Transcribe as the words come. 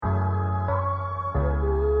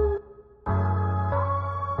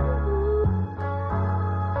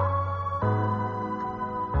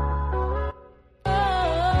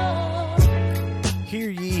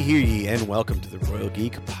and welcome to the Royal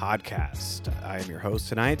Geek Podcast. I am your host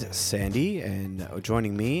tonight, Sandy, and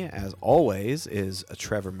joining me, as always, is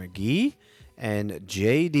Trevor McGee and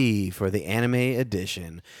JD for the anime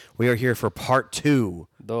edition. We are here for part 2.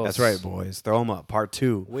 That's right, boys. Throw them up. Part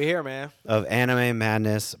 2. We're here, man. Of Anime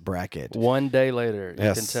Madness Bracket. One day later,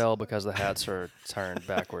 Yes. you can tell because the hats are turned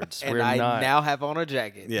backwards. And I now have on a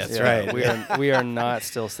jacket. Yeah, that's right. We are not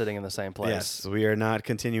still sitting in the same place. Yes, we are not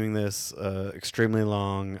continuing this extremely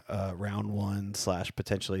long round 1 /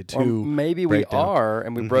 potentially 2. Or maybe breakdown. we are,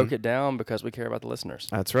 and we broke it down because we care about the listeners.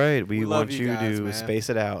 That's right. We want love you guys, to man. space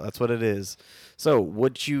it out. That's what it is. So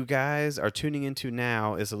what you guys are tuning into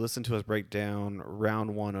now is to listen to us break down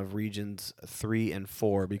round 1 of regions 3 and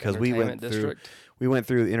 4 because we went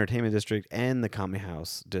through the entertainment district and the Kami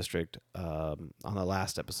House district on the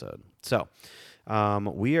last episode. So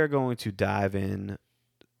we are going to dive in.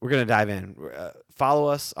 We're going to dive in. Follow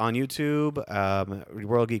us on YouTube,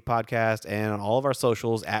 Royal Geek Podcast, and on all of our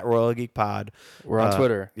socials at Royal Geek Pod. We're on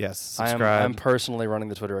Twitter. Yes, subscribe. I'm personally running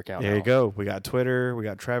the Twitter account There now. you go. We got Twitter. We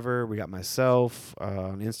got Trevor. We got myself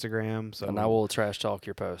on Instagram. So And I will trash talk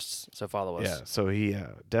your posts, so follow us. Yeah, so he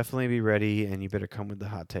definitely be ready, and you better come with the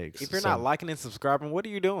hot takes. If you're not liking and subscribing, what are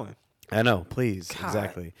you doing? I know, please, God.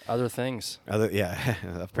 Exactly. Other things. Apparently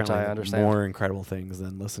I understand. more incredible things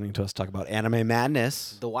than listening to us talk about anime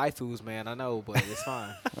madness. The waifus, man. I know, but it's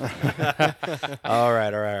fine. All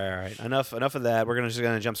right. Enough of that. We're just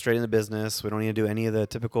gonna jump straight into business. We don't need to do any of the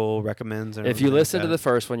typical recommends. If you listen to the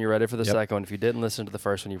first one, you're ready for the Yep. second one. If you didn't listen to the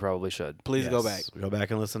first one, you probably should. Please go back. Go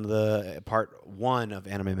back and listen to the part 1 of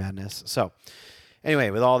Anime Madness. So, anyway,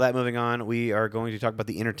 with all that moving on, we are going to talk about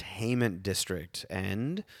the entertainment district.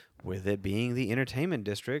 And with it being the entertainment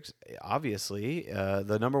district, obviously,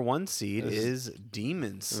 the number 1 seed is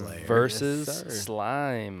Demon Slayer. Versus Yes, sir.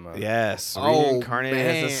 Slime. Yes, Oh, reincarnated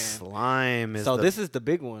as a man. slime. So this is the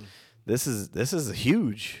big one. This is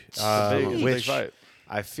huge. Big which fight.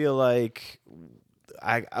 I feel like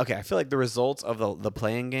I feel like the results of the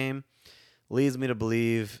playing game leads me to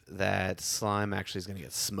believe that Slime actually is going to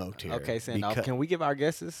get smoked here. Okay, Sandy, Because- can we give our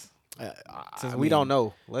guesses? Since I we mean, don't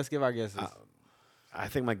know, let's give our guesses. I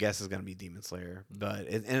think my guess is going to be Demon Slayer, but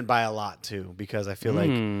and by a lot too, because I feel like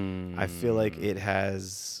it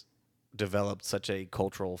has developed such a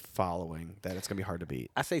cultural following that it's going to be hard to beat.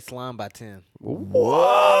 I say slime by 10.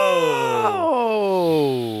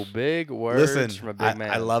 Whoa! Big words from a big man.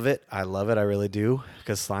 I love it. I really do,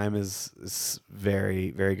 because Slime is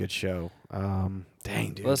very, very good show. Dang,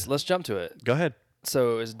 dude. Let's jump to it. Go ahead.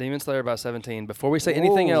 So it's Demon Slayer by 17. Before we say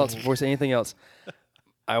anything else,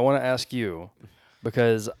 I want to ask you,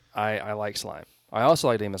 because I like Slime. I also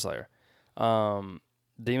like Demon Slayer.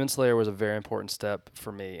 Demon Slayer was a very important step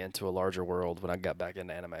for me into a larger world when I got back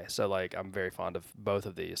into anime. So like I'm very fond of both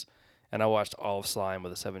of these. And I watched all of Slime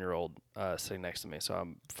with a 7-year-old sitting next to me. So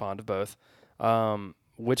I'm fond of both.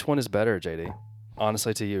 Which one is better, JD?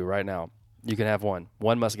 Honestly, to you right now. You can have one.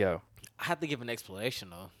 One must go. I have to give an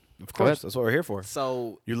explanation, though. Of Go ahead. course, that's what we're here for.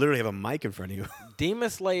 So You literally have a mic in front of you.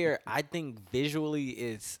 Demon Slayer, I think visually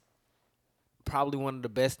is probably one of the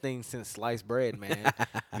best things since sliced bread, man.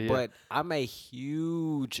 Yeah. But I'm a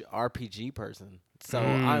huge RPG person. So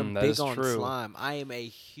Mm, I'm that big is on true. slime. I am a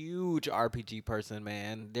huge RPG person,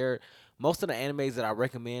 man. Most of the animes that I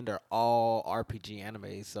recommend are all RPG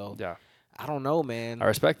animes. So Yeah. I don't know, man. I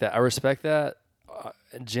respect that. I respect that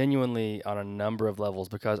genuinely on a number of levels,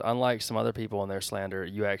 because unlike some other people in their slander,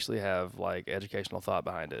 you actually have like educational thought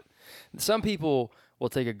behind it. Some people will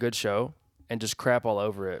take a good show and just crap all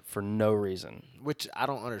over it for no reason. Which I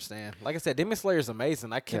don't understand. Like I said, Demon Slayer is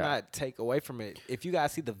amazing. I cannot take away from it. If you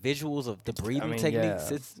guys see the visuals of the breathing techniques,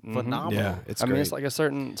 yeah. it's phenomenal. Yeah, it's I mean, great. it's like a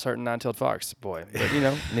certain nine-tailed fox boy, but neither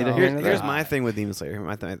here Here's, nor here's there. my thing with Demon Slayer.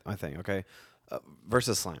 My thing, okay?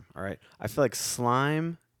 Versus Slime, all right? I feel like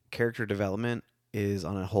Slime character development is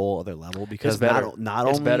on a whole other level, because better. not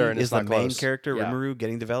It's only better and is it's the not main close. character, Yeah. Rimuru,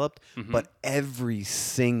 getting developed, but every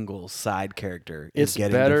single side character is It's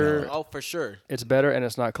getting better. developed. Oh, for sure. It's better and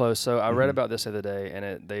it's not close. So I read about this the other day,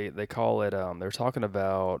 and they call it. They were talking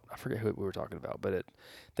about, I forget who we were talking about, but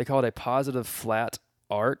they call it a positive flat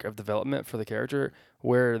arc of development for the character,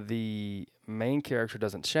 where the main character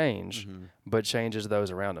doesn't change, but changes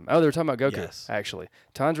those around him. Oh, they were talking about Goku, Yes. actually.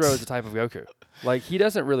 Tanjiro is a type of Goku. Like, he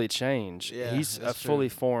doesn't really change. Yeah, He's a that's fully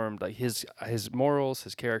true. formed, like his morals,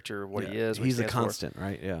 his character, what he is. What He's he a stands for. constant,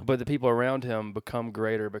 right? Yeah. But the people around him become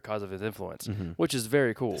greater because of his influence, which is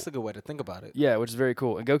very cool. That's a good way to think about it. Yeah, which is very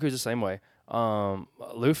cool. And Goku's the same way.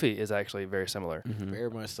 Luffy is actually very similar. Very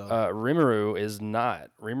much so. Rimuru is not.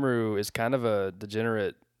 Rimuru is kind of a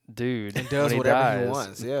degenerate dude. And does when he whatever dies. he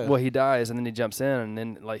wants, yeah. Well, he dies and then he jumps in, and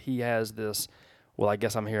then like he has this well, I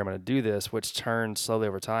guess I'm here, I'm going to do this, which turned slowly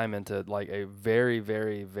over time into like a very,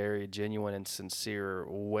 very, very genuine and sincere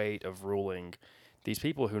weight of ruling these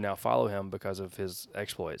people who now follow him because of his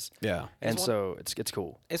exploits. Yeah. And so it's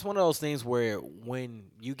cool. It's one of those things where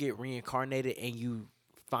when you get reincarnated and you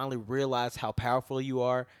finally realize how powerful you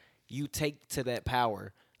are, you take to that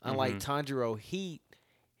power. Unlike Tanjiro, he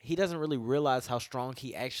doesn't really realize how strong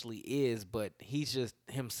he actually is, but he's just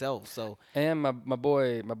himself. So and my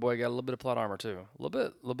boy got a little bit of plot armor too, a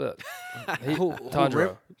little bit.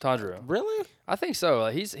 Tanjiro. Really? I think so.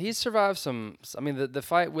 He's survived some. I mean, the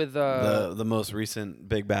fight with the most recent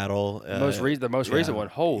big battle, the most recent one.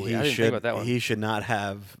 Holy, I didn't think about that one. He should not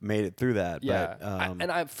have made it through that. Yeah,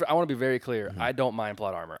 but, I want to be very clear. I don't mind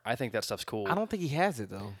plot armor. I think that stuff's cool. I don't think he has it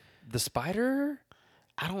though. The spider.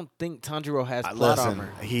 I don't think Tanjiro has plot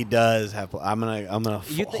armor. He does have. I'm gonna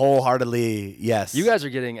wholeheartedly yes. You guys are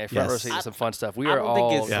getting a front row seat to some fun stuff. We are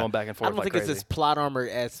all going back and forth. I don't think it's as plot armor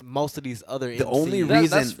as most of these other. The only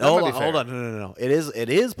reason. Hold on. No. It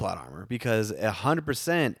is plot armor because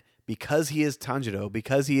 100%. Because he is Tanjiro,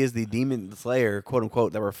 because he is the demon slayer, quote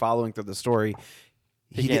unquote, that we're following through the story.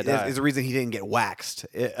 Is the reason he didn't get waxed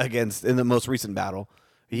against in the most recent battle.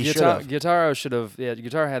 Gyutaro should have. Yeah,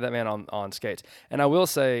 Gyutaro had that man on skates. And I will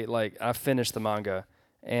say, like, I finished the manga,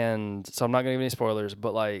 and so I'm not going to give any spoilers,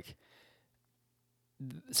 but, like,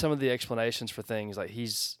 some of the explanations for things, like,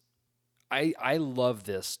 I love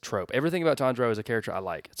this trope. Everything about Tanjiro is a character I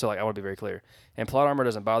like. So, like, I want to be very clear. And plot armor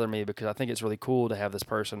doesn't bother me because I think it's really cool to have this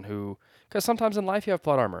person who, because sometimes in life you have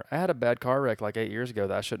plot armor. I had a bad car wreck like 8 years ago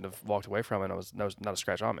that I shouldn't have walked away from, and there was not a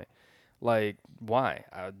scratch on me. Like, why?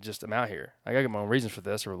 I just am out here. I gotta get my own reasons for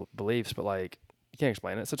this or beliefs, but, like, you can't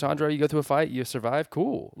explain it. So Tanjiro, you go through a fight, you survive,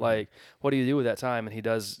 cool. Like, what do you do with that time? And he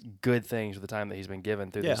does good things with the time that he's been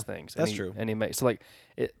given through these things. That's true. And he makes, so, like,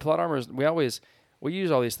 plot armor is, we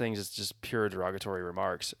use all these things as just pure derogatory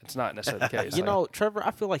remarks. It's not necessarily the case. You know, Trevor,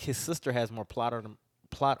 I feel like his sister has more plot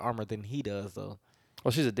armor than he does, though.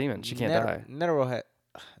 Well, she's a demon. She can't die.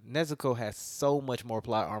 Nezuko has so much more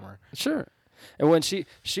plot armor. Sure. And when she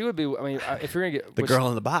would be, I mean, if you're gonna get the girl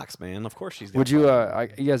in the box, man, of course she's. Would you? You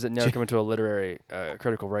guys didn't never come into a literary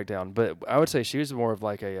critical breakdown, but I would say she was more of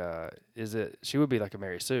like a. She would be like a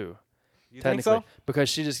Mary Sue. You think so? Because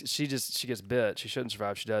she gets bit. She shouldn't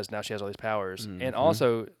survive. She does. Now she has all these powers, and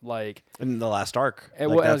also like in the last arc.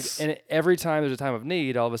 And every time there's a time of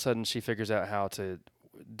need, all of a sudden she figures out how to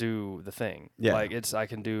do the thing. Yeah. Like I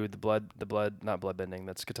can do the blood, not blood bending,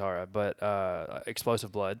 that's Katara, but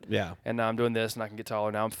explosive blood. Yeah. And now I'm doing this and I can get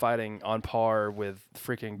taller. Now I'm fighting on par with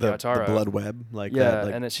freaking Katara. The blood web. Like yeah, that.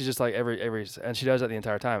 Like, and she's just like every and she does that the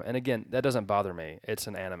entire time. And again, that doesn't bother me. It's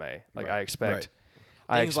an anime. Like I expect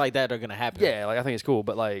things like that are gonna happen. Yeah, like I think it's cool.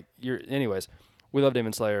 But like anyways. We love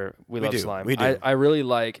Demon Slayer. We love Slime. We do. I really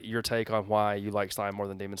like your take on why you like Slime more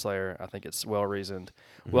than Demon Slayer. I think it's well reasoned.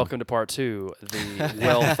 Welcome to part 2, the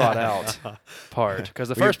well thought out part. Because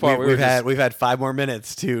the first part we've had 5 more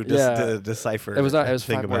minutes to decipher. It was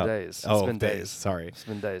 5 more days. It's been days. Sorry, it's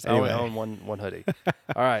been days. Anyway. I only own one hoodie.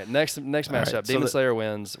 All right, next matchup. Right, Demon Slayer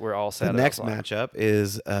wins. We're all sad. The next matchup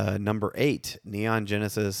is number 8, Neon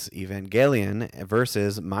Genesis Evangelion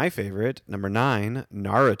versus my favorite, number 9,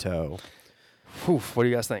 Naruto. Whew, what do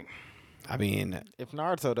you guys think? I mean, if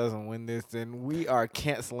Naruto doesn't win this, then we are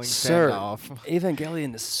canceling off.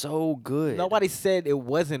 Evangelion is so good. Nobody said it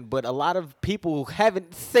wasn't, but a lot of people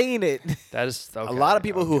haven't seen it. That is okay. A lot of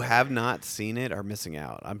people who have not seen it are missing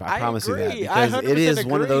out. I promise agree. you that because it is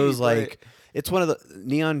one of those it's one of the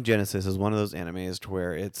Neon Genesis is one of those animes to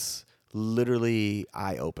where it's literally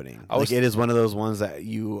eye-opening. Like it is one of those ones that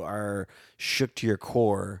you are shook to your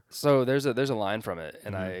core. So there's a line from it,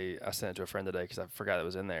 and I sent it to a friend today because I forgot it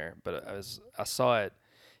was in there. But I saw it.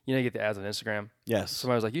 You know, you get the ads on Instagram. Yes.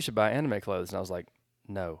 Somebody was like, "You should buy anime clothes," and I was like,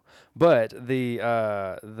 "No." But the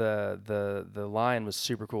line was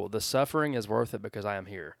super cool. The suffering is worth it because I am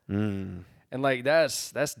here. And like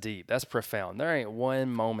that's deep. That's profound. There ain't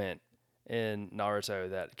one moment in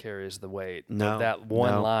Naruto that carries the weight of that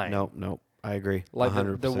one line. No, I agree. Like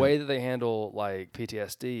 100%. the way that they handle like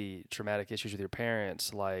PTSD, traumatic issues with your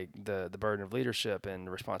parents, like the burden of leadership and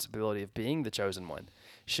the responsibility of being the chosen one.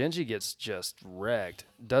 Shinji gets just wrecked,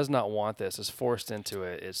 does not want this, is forced into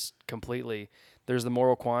it. It's completely, there's the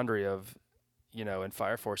moral quandary of, and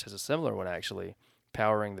Fire Force has a similar one actually,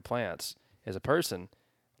 powering the plants as a person.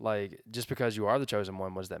 Like, just because you are the chosen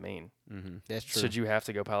one, what does that mean? That's true. Should you have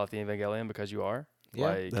to go pilot the Evangelion because you are? Yeah,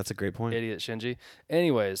 like, that's a great point. Idiot Shinji.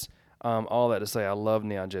 Anyways, all that to say, I love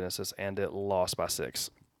Neon Genesis, and it lost by 6.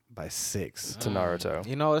 By 6 to Naruto.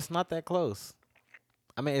 It's not that close.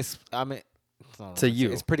 To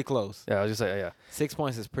you. It's pretty close. Yeah, I was gonna say, yeah. 6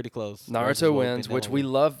 points is pretty close. Naruto wins, which we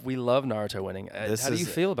love. We love Naruto winning. How do you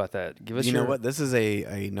feel about that? Give us You know what? This is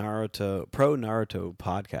a Naruto pro Naruto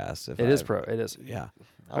podcast. It is pro. It is. Yeah.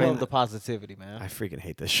 I love the positivity, man. I freaking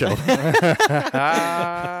hate this show.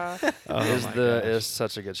 It's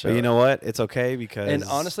such a good show. But you know what? It's okay because. And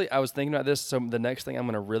honestly, I was thinking about this. So the next thing I'm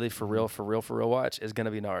gonna really for real watch is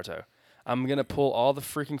gonna be Naruto. I'm gonna pull all the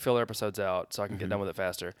freaking filler episodes out so I can get done with it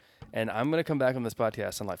faster. And I'm gonna come back on this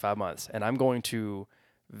podcast in like 5 months, and I'm going to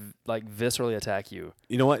viscerally attack you.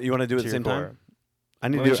 You know what? You want to do it at the same time? I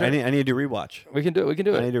need to do rewatch. We can do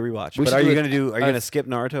it. I need to rewatch. But are you gonna do? Are you gonna skip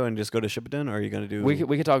Naruto and just go to Shippuden, or are you gonna do? We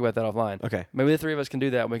can talk about that offline. Okay. Maybe the three of us can do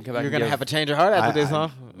that. We can come back. You're gonna have a change of heart after this, huh?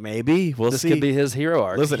 Maybe we'll see. This could be his hero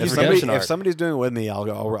arc. Listen, if somebody's doing it with me, I'll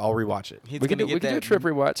rewatch it. We can do a trip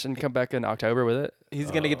rewatch and come back in October with it. He's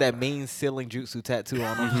gonna get that mean ceiling jutsu tattoo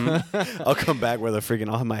on him. I'll come back with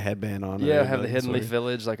I'll have my headband on. Yeah, have the Hidden Leaf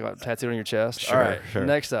Village tattooed on your chest. Sure, all right, sure.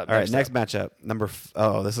 Next up. All right, next matchup.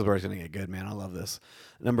 This is where it's gonna get good, man. I love this.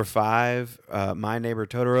 Number 5, My Neighbor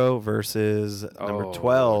Totoro versus number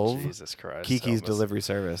 12, Jesus Christ, Kiki's Delivery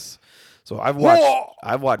Service. So I've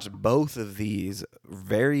watched both of these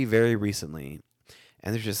very, very recently,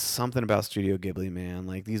 and there's just something about Studio Ghibli, man.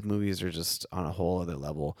 Like these movies are just on a whole other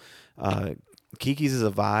level. Kiki's is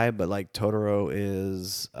a vibe, but like Totoro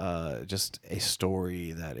is just a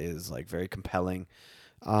story that is like very compelling.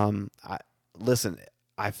 Listen.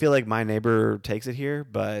 I feel like My Neighbor takes it here,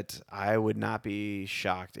 but I would not be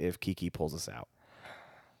shocked if Kiki pulls us out.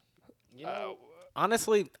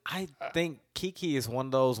 Honestly, I think Kiki is one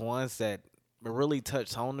of those ones that really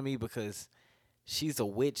touched home to me because she's a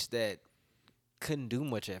witch that couldn't do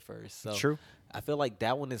much at first. So True. I feel like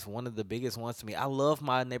that one is one of the biggest ones to me. I love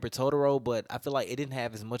My Neighbor Totoro, but I feel like it didn't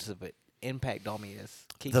have as much of an impact on me as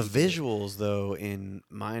Kiki The did. visuals, though, in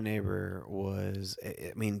My Neighbor was,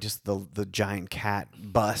 I mean, just the giant cat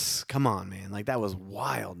bus. Come on, man. Like, that was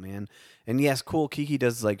wild, man. And yes, cool. Kiki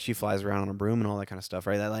does, like, she flies around on a broom and all that kind of stuff,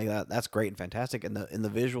 right? That's great and fantastic. And the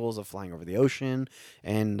visuals of flying over the ocean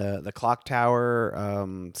and the clock tower,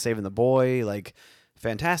 saving the boy, like,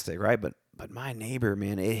 fantastic, right? But My Neighbor,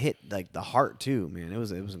 man, it hit like the heart too, man. It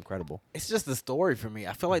was incredible. It's just the story for me.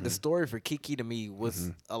 I feel like the story for Kiki to me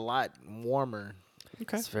was a lot warmer.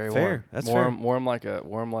 Okay, It's very fair. warm. That's warm, fair.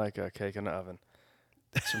 warm like a cake in the oven.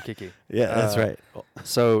 It's from Kiki. Yeah, that's right.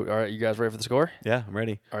 So, all right, you guys ready for the score? Yeah, I'm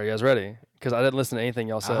ready. Are you guys ready? Because I didn't listen to anything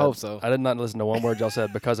y'all said. I hope so. I did not listen to one word y'all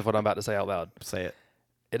said because of what I'm about to say out loud. Say it.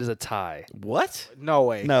 It is a tie. What? No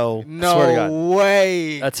way. No. Swear to God. No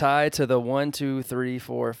way. A tie to the 1, 2, 3,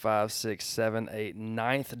 4, 5, 6, 7, 8,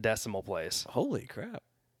 9th decimal place. Holy crap.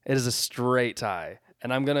 It is a straight tie.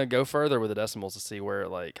 And I'm going to go further with the decimals to see where,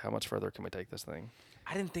 like, how much further can we take this thing?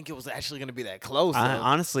 I didn't think it was actually going to be that close.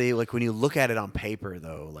 Honestly, like when you look at it on paper,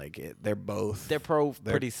 though, like they're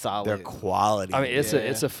pretty solid. They're quality. I mean, it's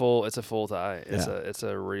a full tie.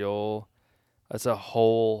 It's a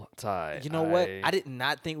whole tie. You know what? I did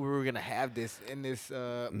not think we were gonna have this in this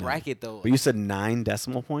bracket though. But you said 9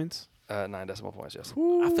 decimal points. 9 decimal points. Yes.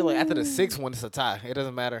 I feel like after the 6th one, it's a tie. It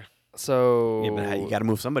doesn't matter. So Yeah, but you got to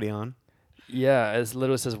move somebody on. yeah, it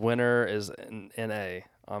literally says winner is NA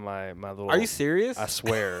on my little. Are you serious? I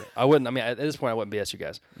swear, I wouldn't. I mean, at this point, I wouldn't BS you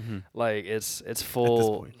guys. Like it's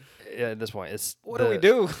full. At this point, it's what do we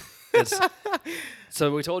do? It's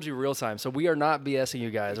so we told you real time. So we are not BSing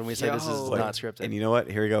you guys when we say this is not scripted. And you know what?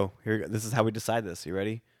 Here we go. This is how we decide this. You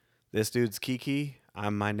ready? This dude's Kiki.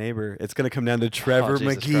 I'm My Neighbor. It's gonna come down to Trevor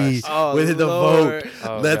Jesus McGee Christ. with the Lord. vote.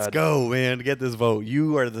 Oh, Let's God. go, man. Get this vote.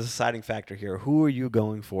 You are the deciding factor here. Who are you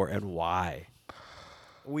going for and why?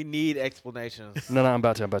 We need explanations. No, I'm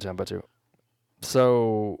about to.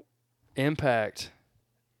 So, Impact,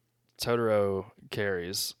 Totoro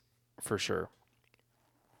carries for sure.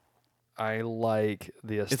 I like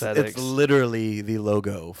the aesthetics. It's literally the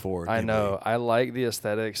logo for. I Ghibli. know. I like the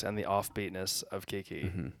aesthetics and the offbeatness of Kiki.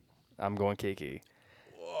 Mm-hmm. I'm going Kiki.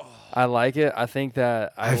 I like it. I think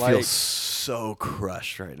that I feel so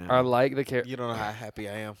crushed right now. I like the character. You don't know how happy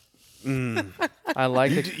I am. I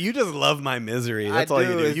like the. You just love my misery. I That's all do.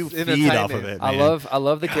 you do. It's You feed entertaining. off of it. I Man.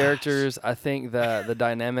 love the characters. I think that the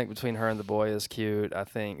dynamic between her and the boy is cute. I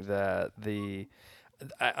think that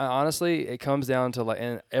I honestly, it comes down to like,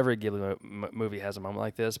 and every Ghibli movie has a moment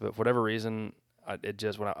like this, but for whatever reason,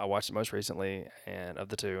 when I watched it most recently, and of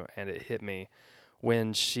the two, and it hit me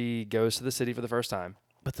when she goes to the city for the first time.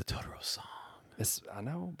 But the Totoro song. I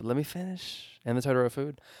know, but let me finish. And the Totoro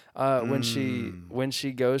food. When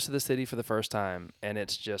she goes to the city for the first time, and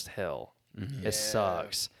it's just hell. Mm-hmm. It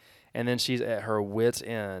sucks. And then she's at her wit's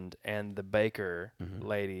end, and the baker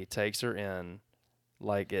lady takes her in,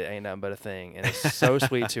 like it ain't nothing but a thing, and it's so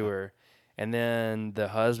sweet to her. And then the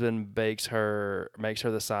husband makes her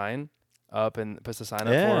the sign up and puts the sign up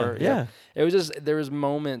for her. Yeah. It was just, there was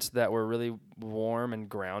moments that were really warm and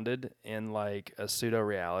grounded in like a pseudo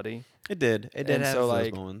reality. It did have so,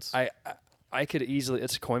 those moments. I could easily,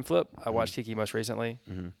 it's a coin flip. I watched Kiki most recently,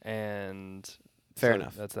 and fair so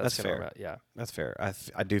enough. That's fair. Yeah, that's fair.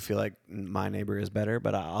 I do feel like my neighbor is better,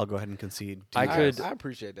 but I'll go ahead and concede. I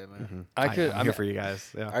appreciate that, man. I could. I'm here for you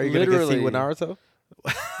guys. Yeah. Are you gonna get see with Naruto?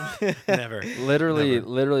 Never.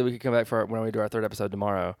 Literally, we could come back for when we do our third episode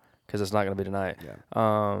tomorrow, because it's not going to be tonight.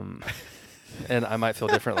 Yeah. And I might feel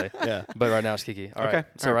differently. Yeah. But right now it's Kiki. All right.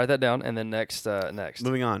 So write that down, and then next.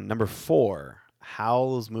 Moving on. Number 4,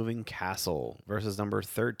 Howl's Moving Castle versus number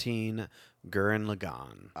 13, Gurren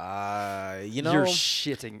Lagann. You're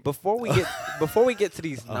shitting. Before we get to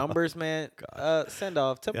these numbers, man, send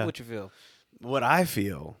off. Tell me what you feel. What I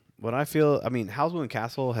feel. I mean, Howl's Moving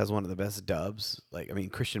Castle has one of the best dubs. Like, I mean,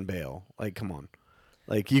 Christian Bale. Like, come on.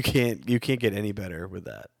 Like, you can't get any better with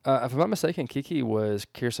that. If I'm not mistaken, Kiki was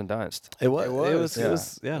Kirsten Dunst. It was.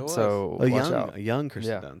 So a young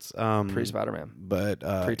Kirsten Dunst. Pre-Spider-Man. But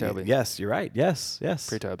Pre-Toby. Yes, you're right. Yes.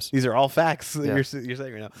 Pre-Tubs. These are all facts that Yeah. you're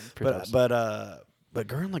saying right now. But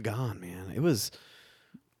Gurren Lagann, man, it was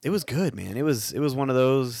good, man. It was one of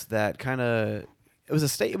those that kind of it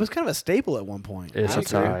was kind of a staple at one point. It's a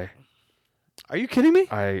tie. Are you kidding me?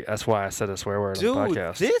 That's why I said a swear word Dude, on the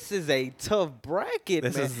podcast. this is a tough bracket,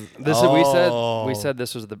 man. We said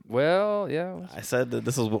this was I said that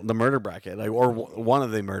this was the murder bracket, or one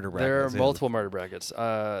of the murder brackets. There are multiple murder brackets.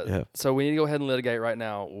 So we need to go ahead and litigate right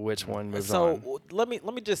now which one moves on. So let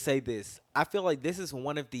me just say this. I feel like this is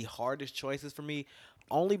one of the hardest choices for me,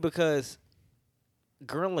 only because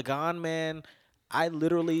Gurren Lagann, man,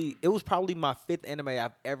 it was probably my 5th anime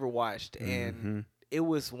I've ever watched, and it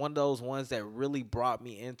was one of those ones that really brought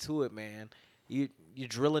me into it, man. You're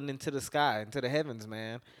drilling into the sky, into the heavens,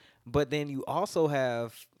 man. But then you also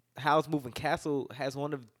have Howl's Moving Castle has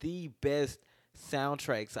one of the best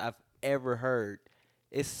soundtracks I've ever heard.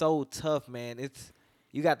 It's so tough, man.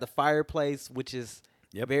 You got the fireplace, which is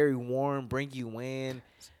very warm, bring you in.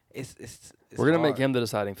 It's We're gonna hard. make him the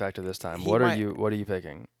deciding factor this time. What are you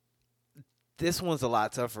picking? This one's a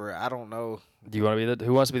lot tougher. I don't know. Do you want to be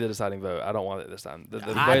who wants to be the deciding vote? I don't want it this time. The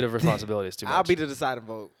weight of responsibility is too much. I'll be the deciding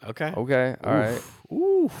vote. Okay. Okay. All right.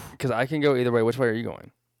 Because I can go either way. Which way are you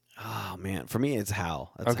going? Oh man, for me it's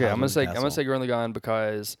Howl. I'm gonna say Gurren Lagann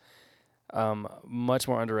because much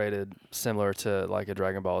more underrated, similar to like a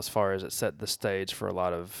Dragon Ball, as far as it set the stage for a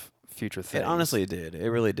lot of future things. Honestly, it did.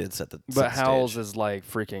 It really did set the. But Howl's is like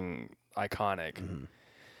freaking iconic.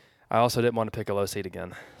 I also didn't want to pick a low seed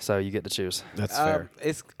again, so you get to choose. That's fair.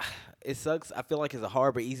 It sucks. I feel like it's a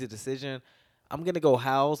hard but easy decision. I'm gonna go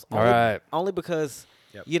Howl's. Only because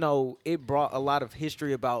it brought a lot of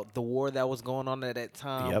history about the war that was going on at that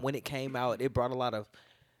time. When it came out, it brought a lot of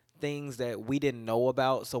things that we didn't know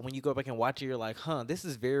about. So when you go back and watch it, you're like, this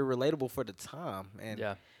is very relatable for the time.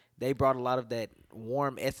 And they brought a lot of that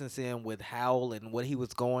warm essence in with Howl and what he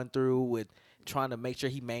was going through with trying to make sure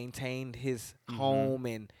he maintained his home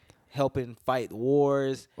and helping fight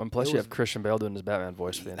wars. And plus, you have Christian Bale doing his Batman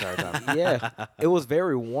voice for the entire time. Yeah, it was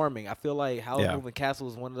very warming. I feel like Howl's Moving Castle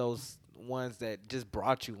was one of those ones that just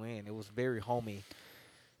brought you in. It was very homey.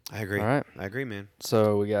 I agree. All right. I agree, man.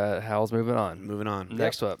 So we got Howl's moving on.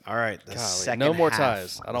 Next up. All right. No more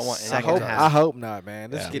ties. I don't want any more ties. I hope not, man.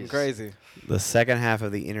 This is getting crazy. The second half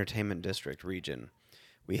of the Entertainment District region.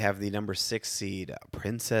 We have the number 6 seed,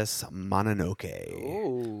 Princess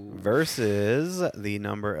Mononoke, versus the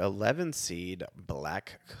number 11 seed,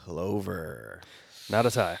 Black Clover. Not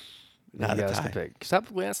a tie. Not you a guys tie. can pick.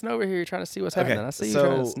 Stop glancing over here trying to see what's happening. I see you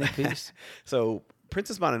trying to sneak peeks. So,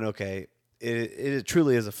 Princess Mononoke, it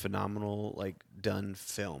truly is a phenomenal, done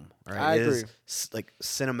film. Right? I agree. It is,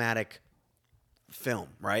 cinematic film,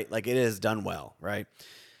 right? Like, it is done well, right?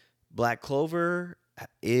 Black Clover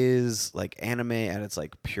is anime at its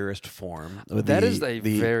purest form. That is a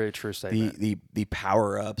very true statement. The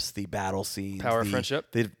power ups, the battle scenes, power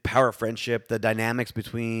of friendship, the dynamics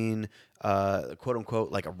between quote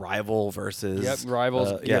unquote a rival versus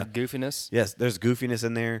rivals. You have goofiness. Yes, there's goofiness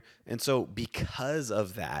in there, and so because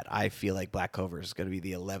of that, I feel like Black Clover is going to be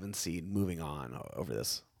the 11th seed moving on over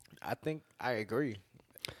this. I think I agree.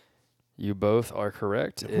 You both are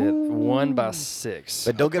correct. It won by 6.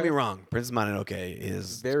 But don't get me wrong, Princess Mononoke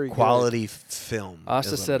is very quality film.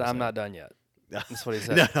 Asta said, "I'm not done yet." That's what he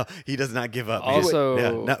said. No, he does not give up.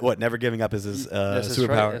 Also, never giving up is his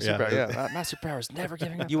superpower. Right. My superpower is never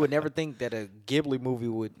giving up. You would never think that a Ghibli movie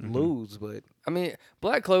would lose, but I mean,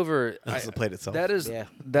 Black Clover played itself. That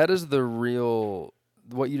is the real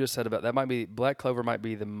what you just said about that might be Black Clover might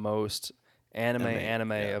be the most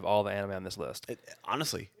anime of all the anime on this list.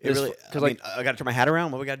 Honestly, it really. Because I got to turn my hat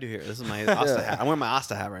around. What we got to do here? This is my Asta hat. I'm wearing my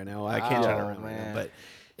Asta hat right now. I can't turn it around, man. But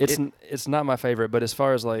it's not my favorite. But as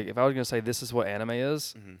far as like, if I was gonna say this is what anime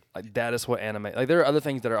is, like that is what anime. Like there are other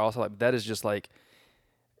things that are also like that is just like.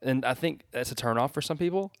 And I think that's a turnoff for some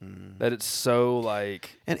people that it's so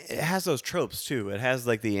like, and it has those tropes too. It has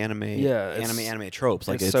like the anime tropes.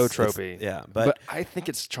 Like it's so tropey. But I think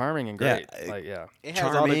it's charming and great. It has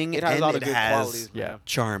charming. It has all the good has qualities.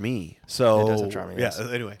 charmy. So it does have charming. Yeah.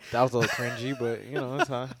 Anyway, that was a little cringy, but it's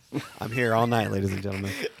fine. I'm here all night, ladies and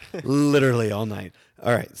gentlemen. Literally all night.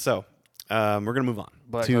 All right, so we're gonna move on.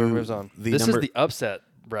 Black Clover moves on. This is the upset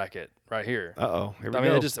bracket. Right here. Here we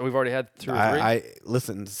go. We've already had 2 or 3.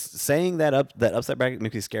 Listen. Saying that upset bracket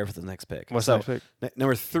makes me scared for the next pick. What's the next pick?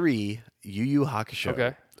 Number 3, Yu Yu Hakusho.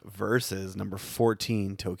 Okay. Versus number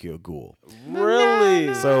 14, Tokyo Ghoul.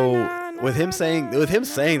 Really? So with him saying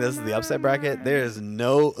this is the upset bracket, there is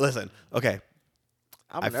no listen. Okay.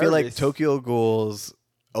 I feel like Tokyo Ghoul's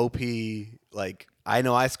OP. Like I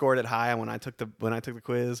know I scored it high when I took the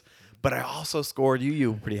quiz, but I also scored Yu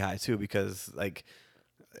Yu pretty high too because like.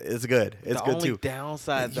 It's good. It's good too. The only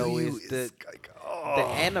downside though is that the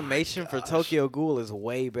animation for Tokyo Ghoul is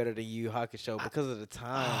way better than Yu Yu Hakusho because of the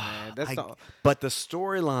time, man. But the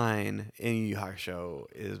storyline in Yu Yu Hakusho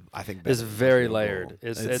is, I think, better. It's very layered.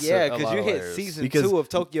 It's because you hit season 2 of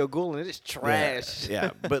Tokyo Ghoul and it's trash.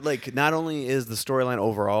 Yeah, but like not only is the storyline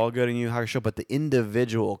overall good in Yu Yu Hakusho, but the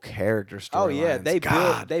individual character storylines. Oh yeah, they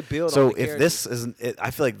build. So on the if this isn't,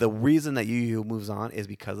 I feel like the reason that Yu Yu moves on is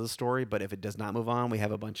because of the story. But if it does not move on, we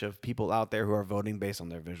have a bunch of people out there who are voting based on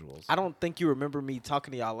their visuals. I don't think you remember me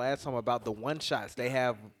talking to y'all last time about the one shots they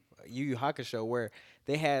have Yu Yu Hakusho where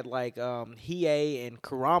they had like Hiei and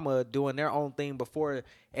Kurama doing their own thing before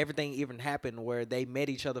everything even happened, where they met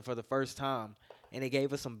each other for the first time, and it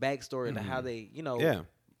gave us some backstory to how they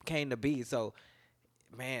came to be. So,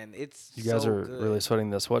 man, it's you guys are good. really sweating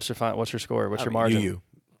this. What's your score? What's your margin? Yu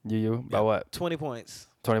Yu by what? 20 points.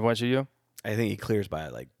 20 points. Yu Yu. I think he clears by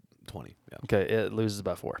like 20. Yeah. Okay, it loses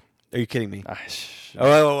by 4. Are you kidding me? Oh,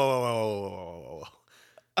 whoa.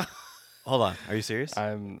 Hold on. Are you serious?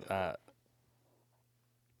 I'm.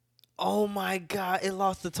 Oh my God! It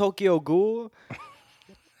lost to Tokyo Ghoul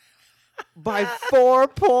by 4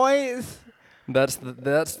 points. That's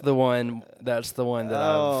the one. That's the one that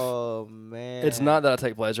Oh man! It's not that I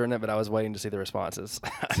take pleasure in it, but I was waiting to see the responses.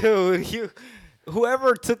 Dude,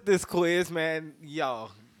 whoever took this quiz, man,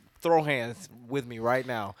 y'all throw hands with me right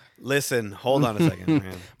now. Listen, hold on a second,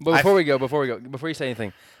 man. But before you say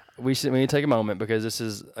anything, we need to take a moment because this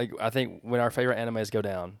is like, I think when our favorite animes go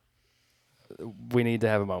down, we need to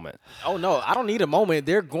have a moment. Oh no, I don't need a moment.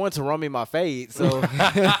 They're going to run me my fade. So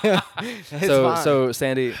so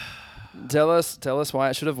Sandy, tell us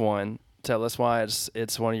why it should have won. Tell us why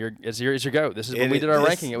it's one of your GOAT. This is when we did our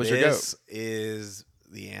ranking. It was your GOAT. This is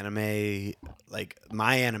the anime, like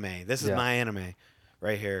my anime. This is my anime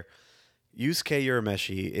right here. Yusuke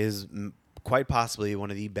Urameshi is quite possibly one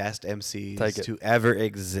of the best MCs to ever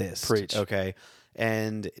exist. Preach. Okay.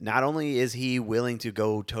 And not only is he willing to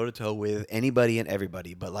go toe-to-toe with anybody and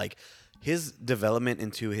everybody, but like his development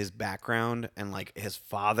into his background and like his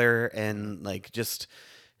father and like just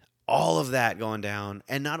all of that going down.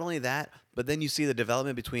 And not only that, but then you see the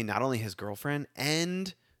development between not only his girlfriend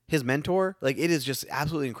and his mentor. Like it is just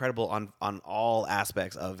absolutely incredible on all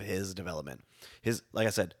aspects of his development. His, like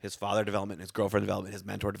I said, his father development, his girlfriend development, his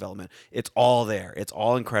mentor development. It's all there. It's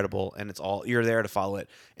all incredible, and it's all, you're there to follow it.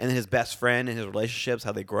 And then his best friend and his relationships,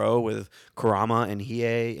 how they grow with Kurama and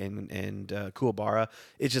Hiei and Kuwabara.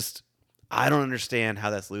 It's just, I don't understand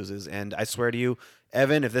how that loses. And I swear to you,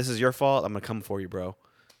 Evan, if this is your fault, I'm gonna come for you, bro.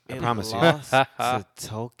 I promise you. To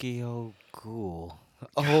Tokyo Ghoul.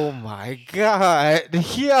 Oh my God,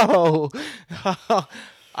 yo!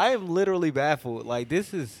 I am literally baffled. Like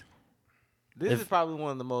this is probably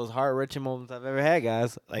one of the most heart-wrenching moments I've ever had,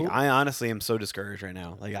 guys. Like I honestly am so discouraged right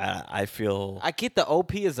now. Like I feel. I get the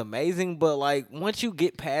OP is amazing, but like once you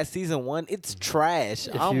get past season 1, it's trash.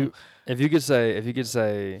 If you could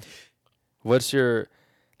say, what's your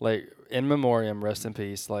like in memoriam, rest in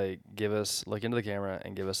peace. Like look into the camera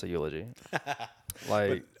and give us a eulogy.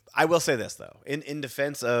 Like. I will say this, though, in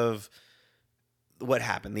defense of what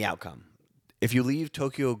happened, the outcome. If you leave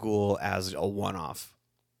Tokyo Ghoul as a one-off,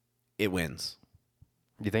 it wins.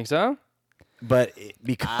 You think so? But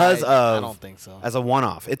I don't think so. As a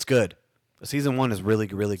one-off, it's good. Season 1 is really,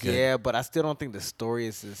 really good. Yeah, but I still don't think the story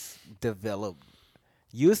is as developed.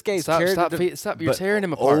 Yusuke's Stop! You're tearing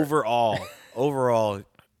him apart. Overall,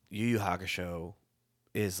 Yu Yu Hakusho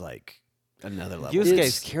is like another level.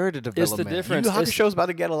 Yusuke's character development. It's the difference. Yu Yu Hakusho's about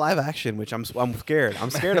to get a live action, which I'm scared. I'm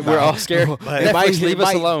scared about. We're all scared. But Netflix, leave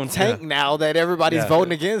us alone. Tank now that everybody's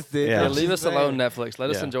voting against it. Yeah. Yeah, leave us alone, Netflix. Let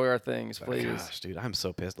us enjoy our things, please. Gosh, dude, I'm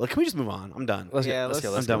so pissed. Look, can we just move on? I'm done. Let's Yeah, go. let's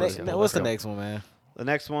Let's go. go. What's the next one, man? The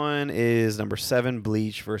next one is number 7,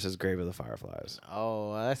 Bleach versus Grave of the Fireflies.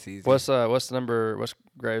 Oh, that's easy. What's the number? What's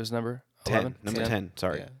Graves' number? 10. Number 10.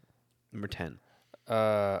 Sorry. Yeah. Number 10. All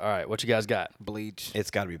right. What you guys got? Bleach. It's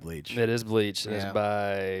got to be Bleach. It is Bleach. Yeah. It's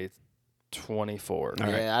by 24. All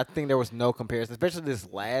right. Yeah, I think there was no comparison, especially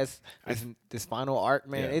this final arc,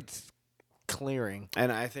 man. Yeah. It's clearing.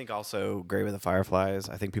 And I think also Grave of the Fireflies,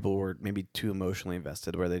 I think people were maybe too emotionally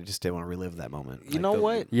invested where they just didn't want to relive that moment. You know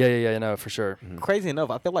what? Yeah, no, for sure. Crazy enough,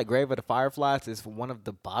 I feel like Grave of the Fireflies is one of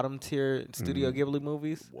the bottom tier Studio Ghibli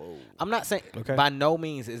movies. Whoa. I'm not saying Okay. by no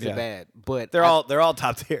means is Yeah. it bad, but They're all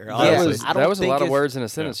top tier. Yeah, Honestly. I don't That was a think lot of it's- words in a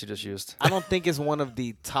sentence you just used. I don't think it's one of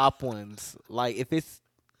the top ones. Like if it's,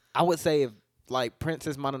 I would say if like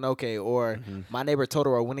Princess Mononoke or My Neighbor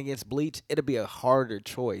Totoro went against Bleach, it'd be a harder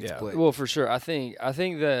choice. Yeah. But Well, for sure. I think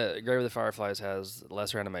that Grave of the Fireflies has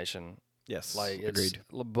lesser animation. Yes. Like it's, agreed.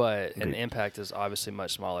 but an Agreed. impact is obviously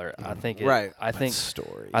much smaller. I think. Right. I think.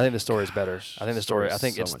 Story. I think the story is better. I think the story. Story's I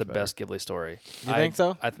think so it's much the better. best Ghibli story. You think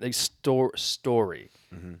so? I think story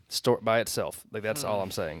by itself. Like that's all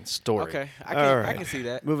I'm saying. Story. okay, I All can, I right. can see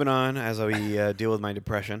that. Moving on as we deal with my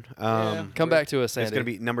depression. Yeah. Come back to us, Sandy. It's going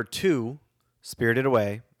to be number 2, Spirited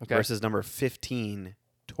Away, Okay. versus number 15,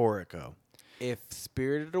 Toriko. If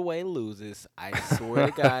Spirited Away loses, I swear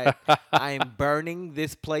to God, I am burning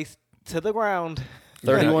this place to the ground.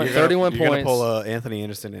 31 You're gonna points. pull Anthony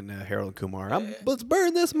Anderson and Harold Kumar. Let's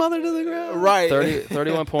burn this mother to the ground. Right.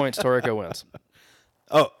 31 points. Toriko wins.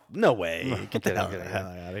 Oh, no way. Get the kidding, hell kidding.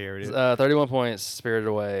 out of here, dude. 31 points. Spirited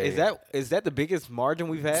Away. Is that the biggest margin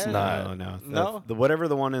we've had? It's not. No. No? Whatever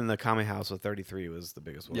the one in the Kami House with 33 was the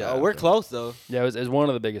biggest one. Yeah. Oh, we're close though. Yeah, it was one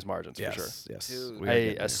of the biggest margins Yes. for sure. Yes. Dude. We are Hey,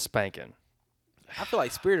 getting there. a spanking. I feel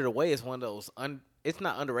like Spirited Away is one of those. It's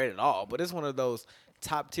not underrated at all, but it's one of those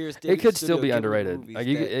top tier. It could still be underrated. Like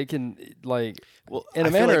it can like Well, in I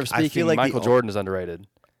a feel manner like- of speaking, I feel like Michael Jordan is underrated.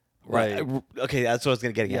 Right. Like, Okay, that's what I was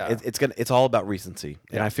gonna get at. Yeah. It's all about recency,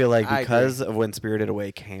 and I feel like I because of when Spirited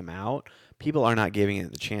Away came out, people are not giving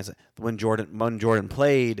it the chance. When Jordan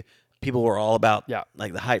played, people were all about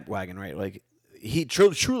like the hype wagon, right? Like he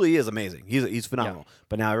truly is amazing. He's phenomenal.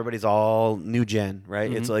 But now everybody's all new gen,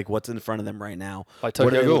 right? It's like what's in front of them right now. Like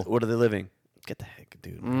what Tokyo Ghoul. What are they living? Get the heck,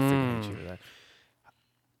 dude. I'm freaking hate you for that.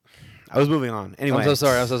 I was moving on. Anyway, I'm so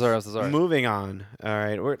sorry. Moving on. All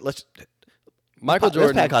right, let's. Michael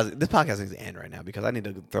Jordan. This podcast needs to end right now because I need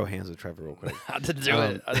to throw hands with Trevor real quick. I didn't do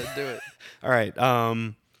it. All right.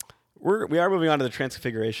 We are moving on to the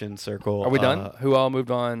Transfiguration Circle. Are we done? Who all moved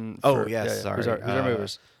on? Yes. Sorry. Who's our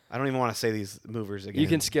movers? I don't even want to say these movers again. You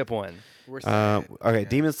can skip one. Okay.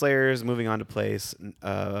 Demon Slayer is moving on to place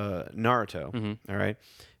Naruto. Mm-hmm. All right.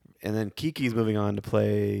 And then Kiki's moving on to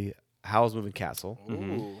play Howl's Moving Castle.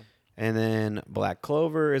 Ooh. And then Black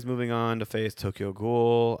Clover is moving on to face Tokyo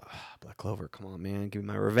Ghoul. Black Clover, come on, man. Give me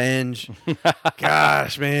my revenge.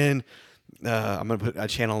 Gosh, man. I'm going to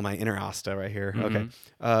channel my inner Asta right here.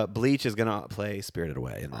 Okay. Bleach is going to play Spirited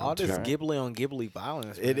Away. In All round this two. Ghibli on Ghibli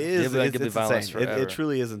violence. It man. is. Ghibli It's violence insane. forever. It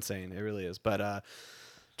truly is insane. It really is. But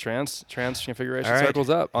Transfiguration all right, circles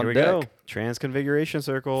up on here we deck. go. Transconfiguration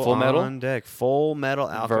Circle Full Metal? on deck. Full Metal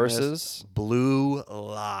Alchemist Versus? Blue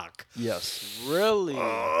Lock. Yes, Really?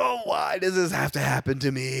 Oh, why does this have to happen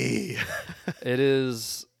to me? it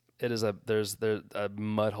is. There's a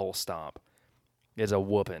mud hole stomp. It's a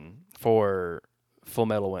whooping for Full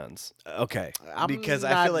Metal wins. Okay, I'm because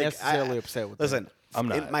not I feel like necessarily upset with listen, that. I'm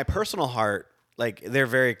not. In my personal heart, like they're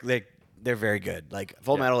very good. Like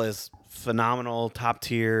Full Metal is phenomenal, top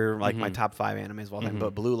tier, like my top 5 animes of all time.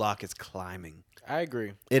 But Blue Lock is climbing. I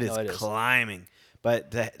agree. It is it is. climbing.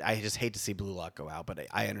 But I just hate to see Blue Lock go out. But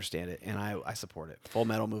I understand it and I support it. Full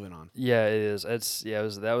Metal moving on. Yeah, it is.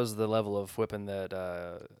 That was the level of whipping that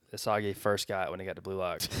Isagi first got when he got to Blue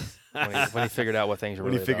Lock. when he figured out what things were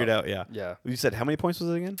When really he figured about. out, yeah. Yeah. You said how many points was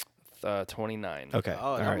it again? 29. Okay.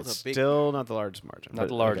 Oh, that all right. was a big- Still not the largest margin. Not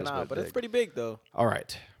the largest. Nah, but but it's big. pretty big though. All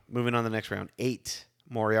right. Moving on to the next round. 8,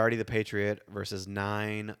 Moriarty the Patriot versus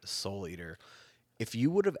 9, Soul Eater. If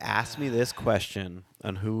you would have asked me this question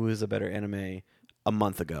on who is a better anime a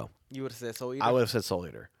month ago, You would have said so. I would have said Soul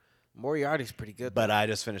Eater. Moriarty's pretty good. But I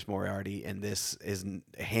just finished Moriarty, and this is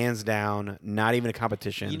hands down not even a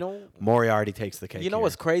competition. You know, Moriarty takes the cake. You know here.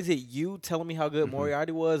 what's crazy? You telling me how good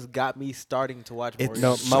Moriarty was got me starting to watch Moriarty.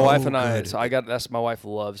 No, so my wife and I. good. So my wife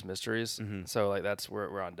loves mysteries. So like that's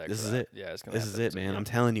we're on deck. This for is that. it. Yeah, it's gonna. This is it, man. I'm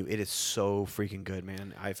telling you, it is so freaking good,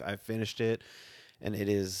 man. I finished it, and it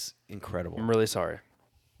is incredible. I'm really sorry.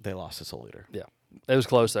 They lost to Soul Eater. Yeah, it was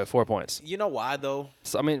close though. 4 points. You know why though?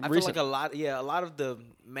 So I mean, I feel like a lot of the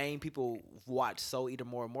main people watch Soul Eater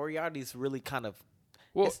more. Moriarty's really kind of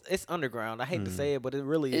it's underground. I hate to say it, but it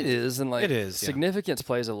really It is, and like It is, yeah. significance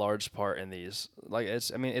plays a large part in these. Like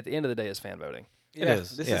it's, I mean, at the end of the day, it's fan voting. Yeah, It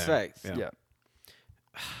is. This Yeah. is facts. Yeah. Yeah.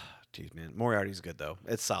 Jeez, man. Moriarty's good, though.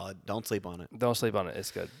 It's solid. Don't sleep on it. Don't sleep on it. It's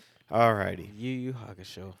good. Alrighty. You hog a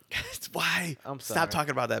show. Why? I'm sorry. Stop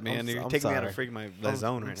talking about that, man. I'm You're I'm taking me out sorry. of freaking my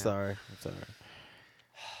zone right I'm now. sorry. I'm sorry.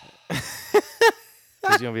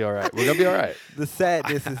 He's gonna be all right. We're gonna be all right. The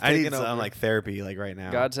sadness is I need taking over. some like therapy like right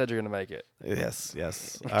now. God said you're gonna make it. Yes,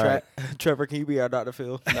 yes. All right. Trevor, can you be our Dr.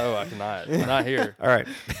 Phil? No, I cannot. I'm not here. All right.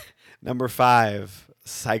 Number 5,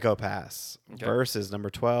 Psychopaths Okay. versus number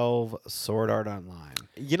 12, Sword Art Online.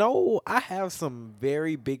 You know, I have some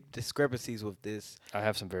very big discrepancies with this. I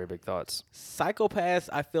have some very big thoughts. Psychopaths,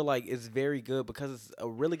 I feel like is very good because it's a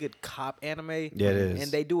really good cop anime. Yeah, it is.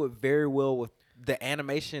 And they do it very well with the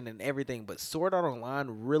animation and everything. But Sword Art Online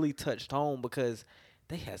really touched home because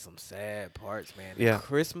they had some sad parts, man. Yeah. The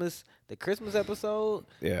Christmas episode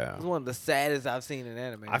Yeah. was one of the saddest I've seen in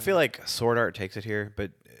anime. I feel like Sword Art takes it here, but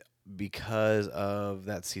because of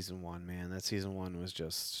that season 1, man, that season 1 was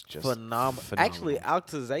just phenomenal. Actually,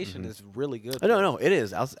 Altization is really good. Oh, no, it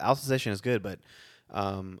is. Altization is good, but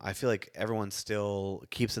I feel like everyone still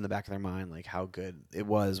keeps in the back of their mind like how good it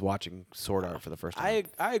was watching Sword Art for the first time.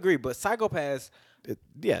 I agree, but Psychopaths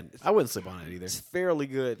Yeah, I wouldn't sleep on it either. is fairly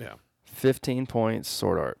good. Yeah. 15 points,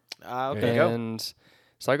 Sword Art. Okay. And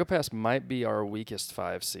Psychopaths might be our weakest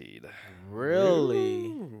 5 seed. Really?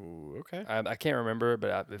 Ooh, okay. I can't remember,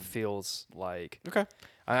 but it feels like Okay.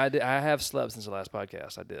 I have slept since the last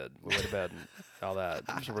podcast. I did. We went to bed and all that.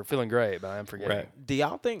 So we're feeling great, but I am forgetting. Right. Do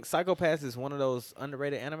y'all think Psychopaths is one of those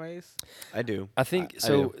underrated animes? I do. I think I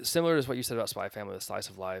so. do. Similar to what you said about Spy Family, the slice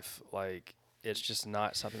of life, like it's just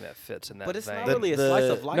not something that fits in that But it's vein. not really a slice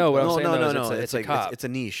of life. No, what I'm no, saying no, though no, is no. it's a like cop. It's a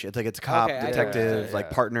niche. It's like it's cop, Okay, I detective, understand. like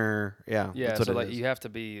Yeah. partner. Yeah. Yeah, That's what so it like is. you have to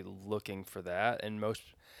be looking for that, and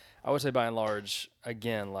I would say by and large,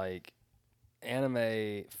 again, like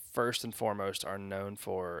anime first and foremost are known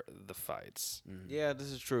for the fights, Yeah,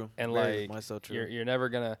 this is true. and Very like much so true. you're never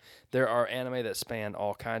gonna. There are anime that span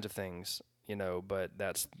all kinds of things, but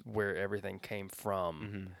that's where everything came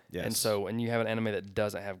from. Yes. And so when you have an anime that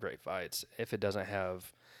doesn't have great fights, if it doesn't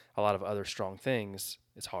have a lot of other strong things,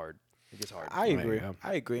 it's hard. It gets hard. I agree. yeah.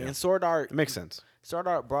 I agree. Yeah. And Sword Art it makes sense.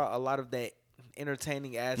 brought a lot of that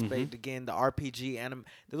entertaining aspect. Again, the RPG anime.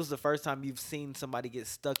 This was the first time you've seen somebody get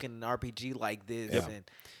stuck in an RPG like this, Yeah.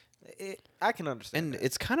 and I can understand. And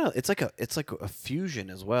that. it's like a fusion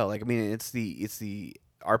as well. Like I mean, it's the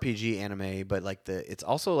RPG anime, but like it's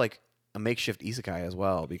also like a makeshift isekai as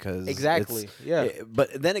well because Exactly, yeah.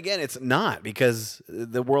 But then again, it's not because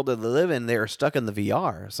the world that they live in, they're stuck in the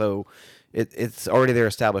VR, so it's already their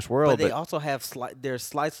established world. But they also have their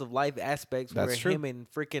slice of life aspects That's where true. him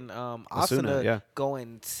and freaking Asuna, yeah. go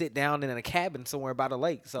and sit down in a cabin somewhere by the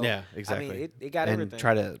lake. So yeah, exactly. I mean, it got and everything.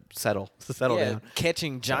 try to settle down.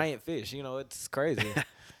 catching giant fish. It's crazy.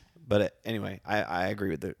 But anyway, I agree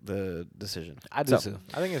with the decision. I do So, too.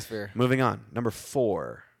 I think it's fair. Moving on, number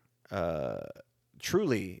 4,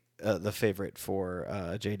 truly the favorite for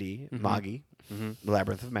JD, Magi,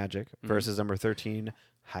 Labyrinth of Magic, versus number 13,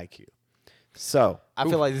 Haikyuu. So I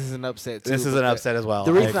feel like this is an upset too. this is an upset as well.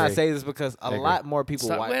 The reason I agree. say this is because a lot more people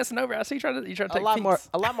Stop watch. glancing over. I see you trying to A take lot more. peeks.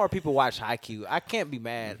 A lot more people watch Haikyuu. I can't be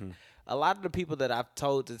mad. A lot of the people that I've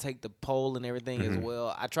told to take the poll and everything as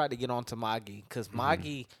well, I tried to get onto Magi because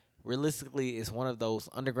Magi realistically is one of those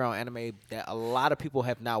underground anime that a lot of people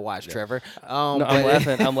have not watched. Trevor, No, but- I'm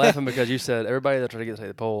laughing. I'm laughing because you said everybody that tried to get to take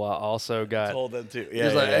the poll also got. Told them to.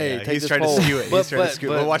 He's like, hey, take He's this trying poll. to skew it. He's trying to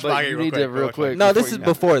skew it. We'll watch Magi you real need quick. to real quick. No, this is before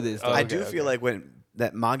you- before this. Though. Oh, I okay, do feel like when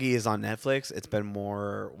that Magi is on Netflix, it's been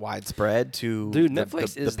more widespread to Dude, the,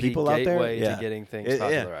 Netflix the is people the out there. gateway Yeah. to getting things Yeah.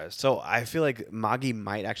 popularized. So I feel like Magi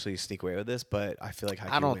might actually sneak away with this, but I feel like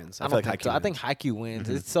Haikyuu wins. I feel don't like think so. Haikyuu I think wins. Haikyuu wins.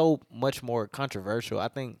 It's so much more controversial. I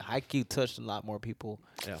think Haikyuu touched a lot more people.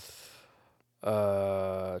 Yeah.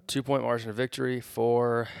 2-point margin of victory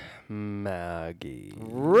for Maggie.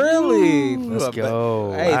 Really? Let's But-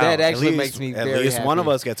 go. Hey, that At actually least- makes me At very least one of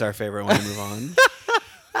happy. us gets our favorite when we move on.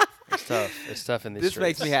 It's tough. It's tough in these This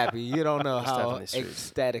streets. makes me happy. You don't know Stuff how in these streets.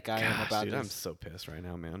 ecstatic I am Gosh, about dude, this. I'm so pissed right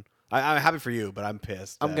now, man. I'm happy for you, but I'm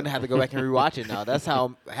pissed. I'm going to have to go back and rewatch it now. That's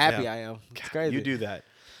how happy I am. It's crazy. You do that.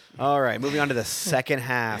 All right, moving on to the second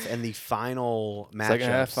half and the final matchup. Second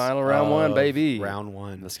half, final round one, baby. Round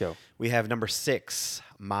one. Let's go. We have number 6,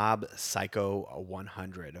 Mob Psycho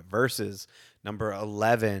 100 versus number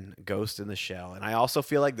 11, Ghost in the Shell. And I also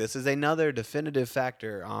feel like this is another definitive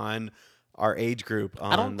factor on our age group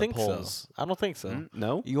on I don't the think polls. so. I don't think so.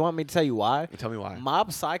 No? You want me to tell you why? Tell me why.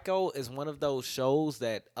 Mob Psycho is one of those shows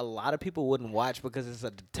that a lot of people wouldn't watch because it's a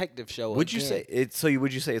detective show. Would you say it's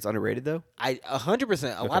would you say it's underrated though?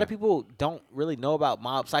 100%. A lot of people don't really know about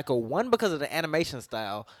Mob Psycho. One, because of the animation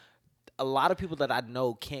style. A lot of people that I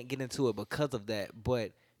know can't get into it because of that.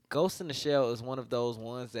 But Ghost in the Shell is one of those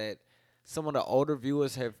ones that some of the older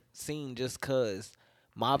viewers have seen just because.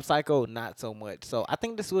 Mob Psycho, not so much. So I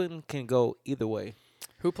think this one can go either way.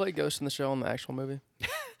 Who played Ghost in the Shell in the actual movie?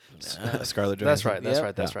 Scarlett Johansson. That's right. That's Yep.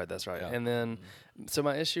 right. That's right. That's right. Yeah. And then, so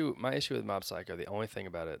my issue with Mob Psycho, the only thing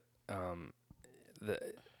about it,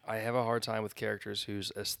 I have a hard time with characters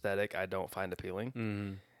whose aesthetic I don't find appealing.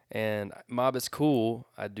 Mm-hmm. And Mob is cool.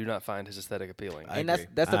 I do not find his aesthetic appealing. And that's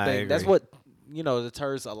the thing. That's what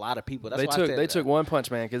deters a lot of people. That's They took One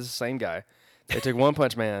Punch Man because it's the same guy. They took One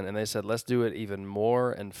Punch Man and they said, let's do it even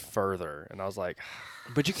more and further. And I was like,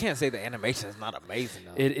 but you can't say the animation is not amazing,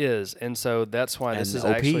 though. it is. And so that's why this is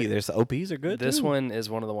OP, actually. there's the OPs are good. This too. one is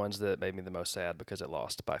one of the ones that made me the most sad because it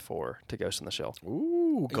lost by 4 to Ghost in the Shell.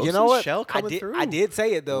 Ooh, Ghost you know in the what? Shell coming through. I did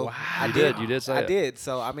say it though. Wow. I did. You did say I it. did.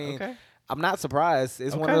 So I mean, Okay. I'm not surprised.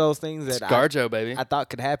 It's one Okay. of those things It's that Garjo, baby. I thought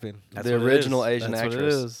could happen. That's The what it original is. Asian That's what it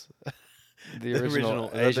actress. is. The The original original-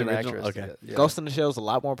 is that the Asian original? actress. Okay. Yeah. Ghost in the Shell is a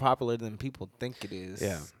lot more popular than people think it is.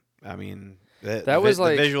 Yeah, I mean, That was the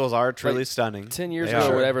like- visuals are truly like stunning. 10 years They ago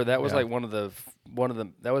are. or whatever, that was Yeah. like one of the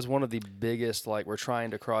that was one of the biggest, like, we're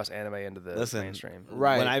trying to cross anime into the Listen, mainstream.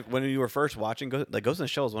 Right. When you were first watching, Ghost in the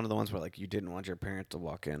Shell is one of the ones where like you didn't want your parents to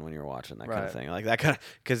walk in when you were watching that kind of Right. thing, like that kind of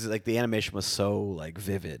because like the animation was so like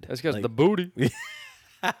vivid. That's because like, the booty.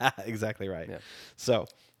 exactly right. Yeah. So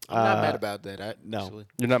I'm not mad about that. no. Actually.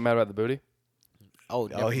 You're not mad about the booty? Oh,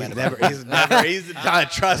 Oh, he's mad never, about he's never, he's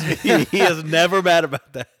trust me, he is never mad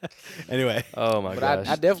about that. Anyway, Oh, my But gosh.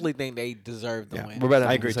 I definitely think they deserve the Yeah. win. We're about to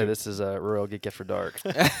I have agree to say too. this is a Royal Geek After Dark.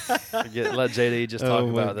 Let JD just talk Oh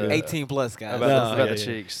my about the God. 18 plus, guys. about, No, the, about yeah, the yeah.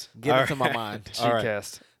 cheeks. Get All into my right. mind. Cheek All right.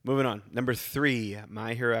 cast. moving on. Number 3,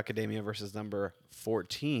 My Hero Academia versus number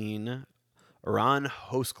 14, Iran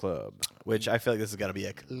Host Club, which I feel like this has got to be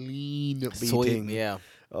a clean beating. Sweet, yeah.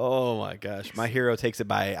 Oh my gosh, My Hero takes it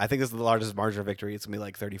by. I think this is the largest margin of victory. It's gonna be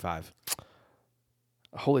like 35.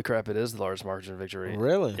 Holy crap, it is the largest margin of victory.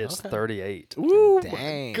 Really? It's Okay. 38. Ooh,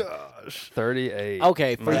 Dang. gosh, 38.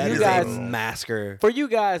 Okay, for that you is guys, a massacre. for you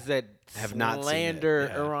guys that Have not seen it, slander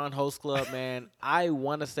yeah. Iran Host Club, man, I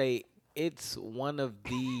want to say it's one of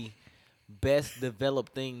the best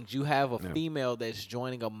developed things. You have a Yeah. female that's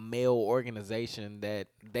joining a male organization that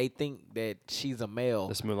they think that she's a male.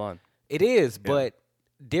 This Mulan. It is, but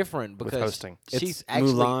different With because hosting. she's It's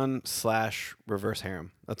actually Mulan / reverse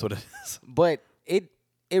harem. That's what it is. But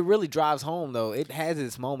it really drives home though. It has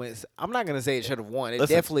its moments. I'm not gonna say it should have won. It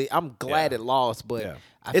Listen, definitely. I'm glad yeah. it lost, but Yeah.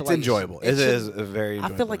 I feel It's like enjoyable. It It is shouldn't- a very. I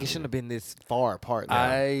feel like it shouldn't have been this far apart. Though.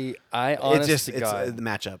 I It's honest just to it's God. a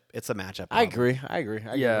matchup. It's a matchup. I problem. agree. I agree. I get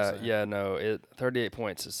what Yeah, you're saying. yeah, no. 38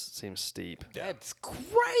 points seems steep. That's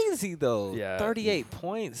crazy though. Yeah. 38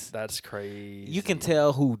 points. That's crazy. You can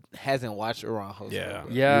tell who hasn't watched Iran Host. Yeah.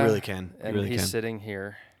 Club. Yeah. You really can. You And really he's can. sitting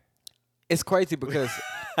here. It's crazy because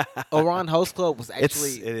Iran Host Club was It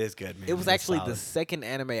actually is good. Man. it was It's actually solid. the second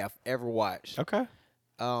anime I've ever watched. Okay.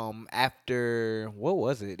 After what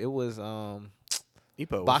was it? It was Ippo.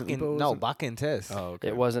 Bakken Test. Oh, okay.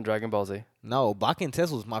 It wasn't Dragon Ball Z. No, Bakken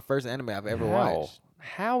Test was my first anime I've ever How? watched.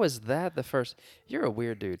 How is that the first? You're a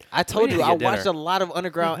weird dude. I told need you to I get watched dinner. a lot of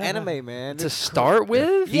underground anime, man. To It's start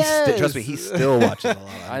with? He sti- trust me, Yes. he still watches a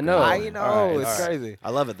lot. Of I know. I know, All right, it's all right. crazy. I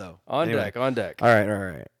love it though. On Anyway. deck, on deck. All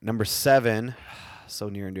right. Number 7, so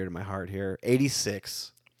near and dear to my heart here.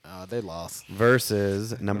 86 Oh, they lost.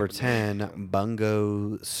 versus number 10,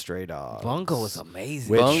 Bungo Stray Dogs. Bungo is amazing.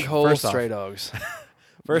 Which, Bunghole first off- Stray Dogs.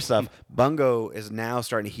 First off, Bungo is now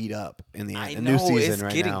starting to heat up in the I new know, season it's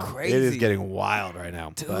right getting now. It is crazy. getting wild right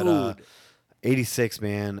now. Dude. But 86,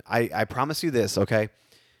 man. I promise you this, okay?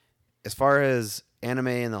 As far as anime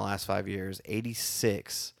in the last 5 years,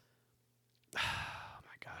 86. Oh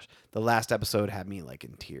my gosh. The last episode had me like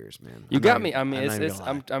in tears, man. You I'm got not me. even- I mean, I'm not even it's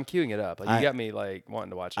gonna lie. I'm queuing it up. Like, you got me like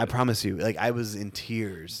wanting to watch it. I promise you, like I was in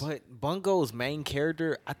tears. But Bungo's main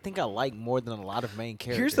character, I think I like more than a lot of main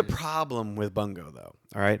characters. Here's the problem with Bungo, though.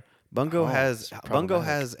 All right, Bungo has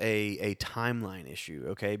a timeline issue,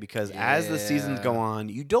 okay? Because as the seasons go on,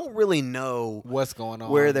 you don't really know what's going on,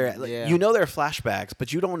 where they're at. Like, you know they're flashbacks,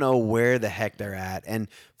 but you don't know where the heck they're at. And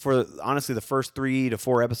for honestly, the first 3 to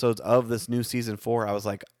 4 episodes of this new season 4, I was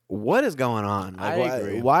like, "What is going on?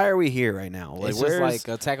 Like, why are we here right now? Like, it's just like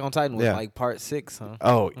Attack on Titan was like part 6, huh?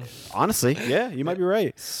 Oh, honestly, yeah, you might be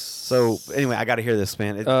right. So anyway, I got to hear this,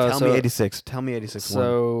 man. Tell me 86. Tell me 86.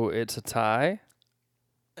 So it's a tie.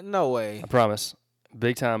 No way. I promise.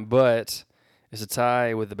 Big time. But it's a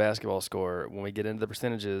tie with the basketball score when we get into the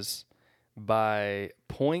percentages by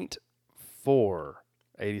 0.4,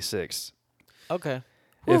 86. Okay.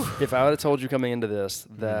 If I would have told you coming into this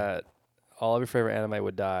that all of your favorite anime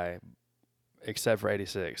would die except for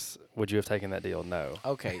 86, would you have taken that deal? No.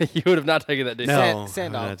 Okay. You would have not taken that deal. No.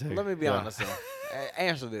 Sandoff, let me be honest.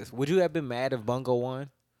 Answer this. Would you have been mad if Bungo won?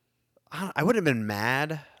 I wouldn't have been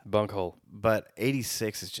mad, Bunghole. but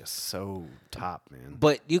 86 is just so top, man.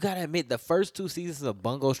 But you gotta admit, the first 2 seasons of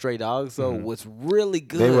Bungo Stray Dogs though was really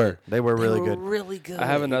good. They were really good. Really good. I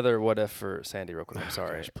have another what if for Sandy real quick. I'm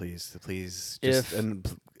sorry. Gosh, please, just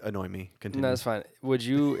annoy me. Continue. No, that's fine. Would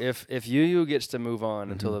you, if Yu gets to move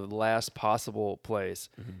on until the last possible place,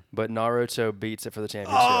 but Naruto beats it for the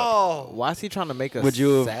championship? Oh, why is he trying to make us? Would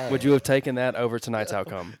you sad? have taken that over tonight's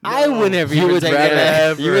outcome? I wouldn't have even taken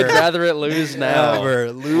that. You would rather it lose now.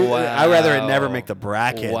 Never lose. Wow. I'd rather it never make the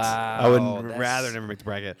bracket. Wow. I would rather never make the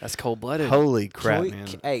bracket. That's cold blooded. Holy crap, man.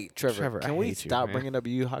 Hey, Trevor, I can we hate you, stop man. bringing up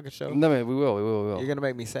Yu Yu Hakusho? No, man, we will. You're gonna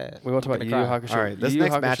make me sad. We want to talk about Yu Yu Hakusho. All right, this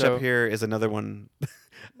next matchup here is another one.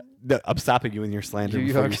 No, I'm stopping you in your slander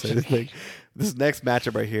before you say this thing. This next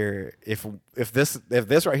matchup right here, if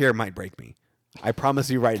this right here might break me, I promise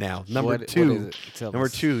you right now. Number two,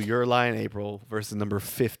 Your Lie in April versus number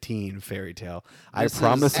 15, Fairy Tale. I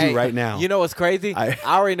promise you right now. You know what's crazy? I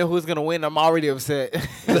already know who's gonna win. I'm already upset.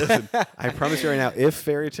 Listen, I promise you right now, if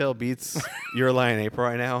Fairy Tale beats Your Lie in April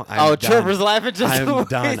right now, I'm done. Trevor's laughing. I'm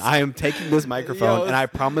done. I am taking this microphone and I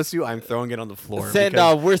promise you, I'm throwing it on the floor.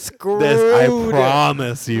 We're screwed. I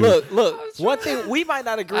promise you. Look. One thing we might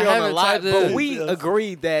not agree on a lot, but we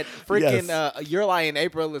agreed that freaking Your Lie in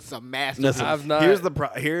April is a masterpiece. Listen, here's the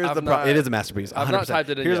problem. It is a masterpiece. 100%. I've not typed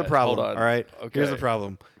it in Here's yet. the problem. Hold on. All right. Okay. Here's the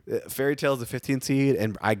problem. Fairy Tale's a 15 seed,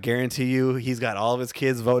 and I guarantee you, he's got all of his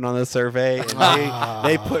kids voting on this survey, and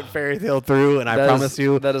they put Fairy Tale through. And I promise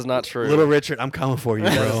you, that is not true. Little Richard, I'm coming for you,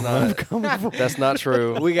 bro. I'm coming for you. That's not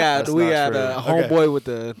true. We got a homeboy with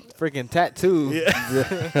the freaking tattoo. Yeah.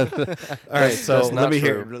 All right, so let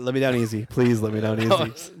me down easy, please. Let me down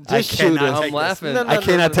easy. I cannot. I'm laughing. I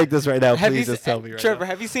cannot take this right now. Please just tell me right Trevor, now.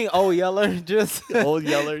 have you seen Old Yeller? Just Old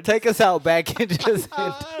Yeller. Take us out back and just.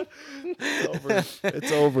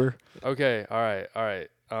 It's over. Okay. All right.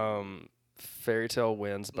 Fairy Tale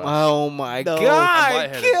wins by. Oh my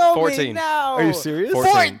God! Kill 14. me now. Are you serious?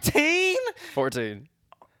 14? 14.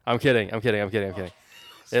 I'm kidding.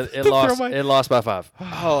 It lost by 5.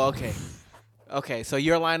 Oh, okay. Okay, so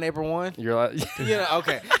Your Lie in April 1?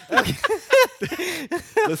 Okay.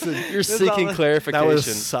 Listen, you're seeking clarification. That was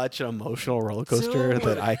such an emotional roller coaster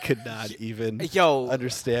that I could not even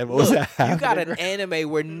understand what was happening. You got an anime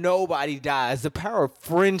where nobody dies. The power of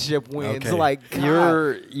friendship wins. Okay. Like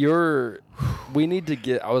we need to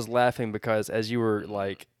get. I was laughing because as you were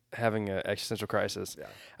like having an existential crisis,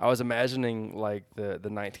 I was imagining like the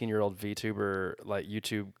 19-year-old VTuber like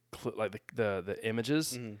YouTube like the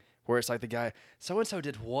images. Where it's like the guy, so-and-so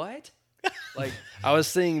did what? Like, I was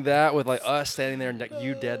seeing that with, like, us standing there and like,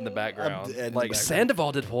 you dead in the background. Like,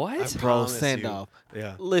 Sandoval did what? Bro, Sandoval.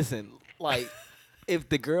 Yeah. Listen, like, if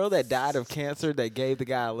the girl that died of cancer that gave the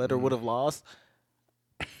guy a letter would have lost,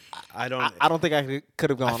 I don't think I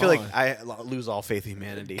could have gone on. I feel like I lose all faith in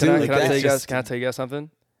humanity. Can I tell you guys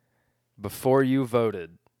something? Before you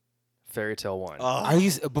voted, Fairy Tale won.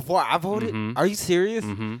 Before I voted? Mm-hmm. Are you serious?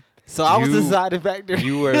 Mm-hmm. So I was deciding factor.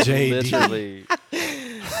 You were literally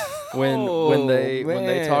when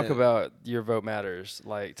they talk about your vote matters,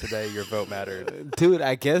 like today your vote mattered. Dude,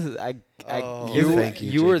 I guess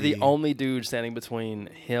you were the only dude standing between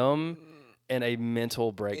him and a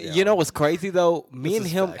mental breakdown. You know what's crazy though? Me and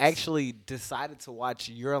him actually decided to watch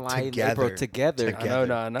Your Lie in April together. I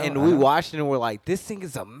know. And we watched it and we're like, this thing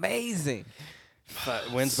is amazing.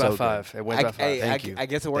 Wins So by 5. It wins by 5. Hey, Thank you. I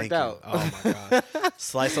guess it worked Thank you. out. Oh my god.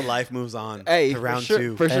 Slice of life moves on Hey, to round for sure,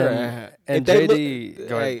 2. for sure. And If they JD,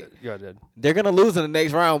 go hey, ahead. Go ahead. they're gonna lose in the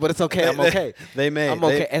next round, but it's okay. I'm okay. They may. I'm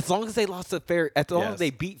okay. As long as they lost to Fairy, as long Yes. as they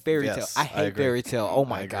beat Fairy Tale. Yes, I I hate agree. Fairy Tale. Oh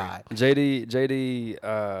my I agree. god. JD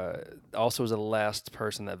also was the last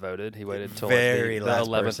person that voted. He waited till Very the last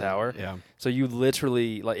 11th person. hour. Yeah. So you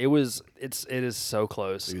literally it is so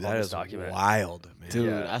close. Dude, on that this is document. wild, man. Dude,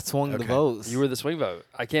 Yeah. I swung the Okay. votes. You were the swing vote.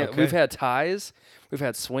 I can't. Okay. We've had ties. We've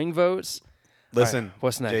had swing votes. Listen, All right,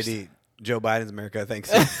 what's next? JD, Joe Biden's America. Thanks.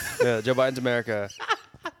 Yeah, Joe Biden's America.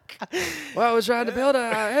 Well, I was trying to build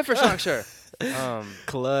a infrastructure.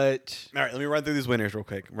 Clutch. All right, let me run through these winners real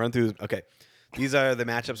quick. Okay. These are the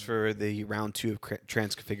matchups for the round 2 of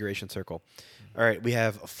Transfiguration Circle. All right, we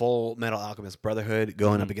have Full Metal Alchemist Brotherhood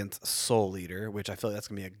going up against Soul Eater, which I feel like that's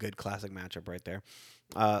going to be a good classic matchup right there.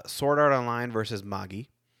 Sword Art Online versus Magi.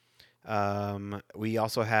 We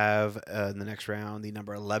also have in the next round the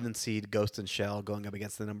number 11 seed Ghost and Shell going up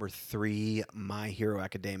against the number 3 My Hero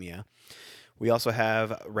Academia. We also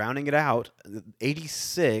have, rounding it out,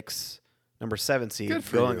 86 number 7 seed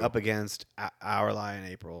going up against Our Lie in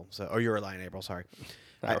April. Your Lie in April, sorry.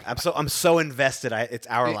 I'm so invested. It's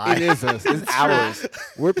Our Lie. It is us. It's ours.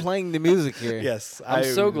 We're playing the music here. Yes, I'm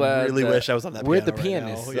so glad really that wish I was on that. we're piano the right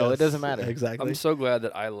pianists, now. so Yes, it doesn't matter. Exactly. I'm so glad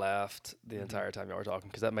that I laughed the entire time y'all were talking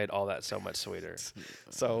because that made all that so much sweeter.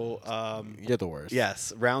 So, You're the worst.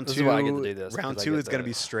 yes, round This 2. is why I get to do this, Round 'cause I 2 get is going to the-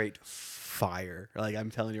 be straight fire. Like I'm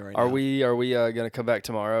telling you right Are now. we gonna come back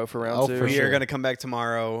tomorrow for round 2? For We sure. are going to come back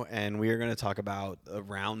tomorrow, and we are going to talk about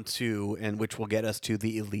round 2, and which will get us to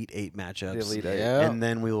the Elite 8 matchups. The Elite 8. Yeah. And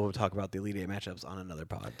then we will talk about the Elite 8 matchups on another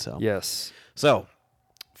pod. So Yes. So,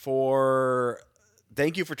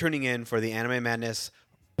 thank you for tuning in for the Anime Madness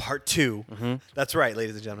Part 2. That's right,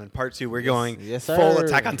 ladies and gentlemen. Part 2. We're going Yes, full sir.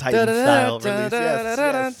 Attack on Titan style release.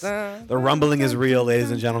 Yes. The rumbling is real, ladies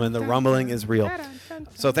and gentlemen. The rumbling is real.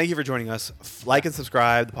 So thank you for joining us. Like and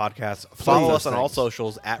subscribe to the podcast. Follow Please. us on all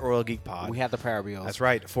socials at Royal Geek Pod. We have the Power Wheels. That's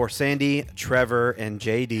right. For Sandy, Trevor, and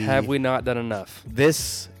JD, Have we not done enough?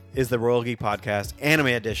 this is the Royal Geek Podcast Anime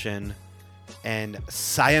Edition. And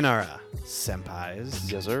sayonara,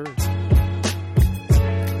 senpais. Yes, sir.